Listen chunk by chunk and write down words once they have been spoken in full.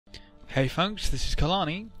Hey folks, this is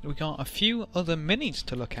Kalani. We got a few other minis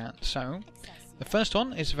to look at. So, the first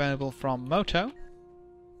one is available from Moto,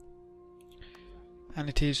 and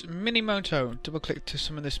it is Mini Moto. Double click to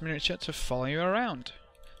summon this miniature to follow you around.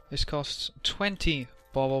 This costs 20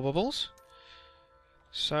 bubbles,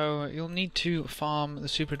 so you'll need to farm the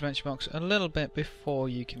Super Adventure Box a little bit before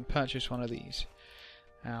you can purchase one of these.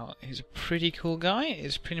 Now, he's a pretty cool guy.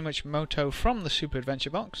 It's pretty much Moto from the Super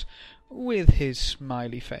Adventure Box with his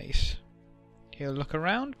smiley face. He'll look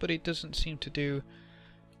around, but he doesn't seem to do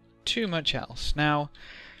too much else. Now,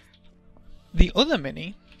 the other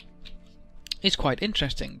mini is quite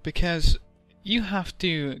interesting because you have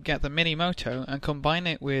to get the Mini Moto and combine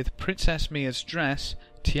it with Princess Mia's dress,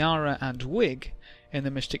 tiara and wig in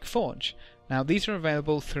the Mystic Forge. Now, these are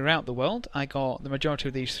available throughout the world. I got the majority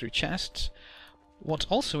of these through chests. What's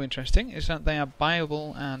also interesting is that they are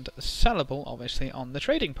buyable and sellable, obviously, on the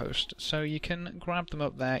trading post, so you can grab them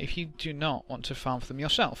up there if you do not want to farm for them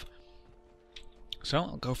yourself. So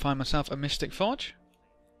I'll go find myself a Mystic Forge.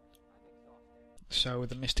 So with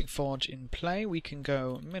the Mystic Forge in play, we can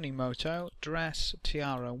go Mini Moto, dress,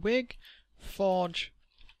 tiara, wig, forge,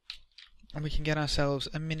 and we can get ourselves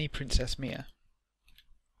a mini Princess Miya.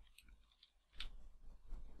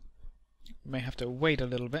 We may have to wait a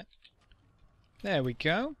little bit. There we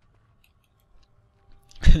go.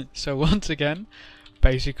 So once again,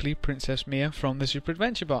 basically Princess Miya from the Super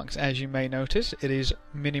Adventure Box. As you may notice, it is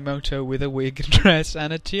Mini Moto with a wig, dress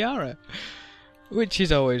and a tiara, which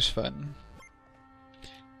is always fun.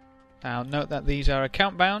 Now note that these are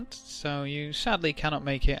account bound, so you sadly cannot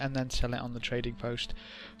make it and then sell it on the trading post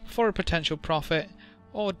for a potential profit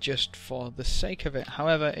or just for the sake of it.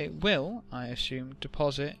 However, it will, I assume,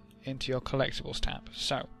 deposit into your collectibles tab.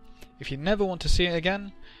 So if you never want to see it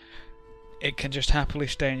again, it can just happily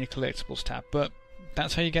stay in your collectibles tab. But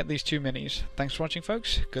that's how you get these two minis. Thanks for watching,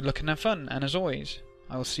 folks. Good luck and have fun, and as always,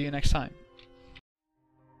 I will see you next time.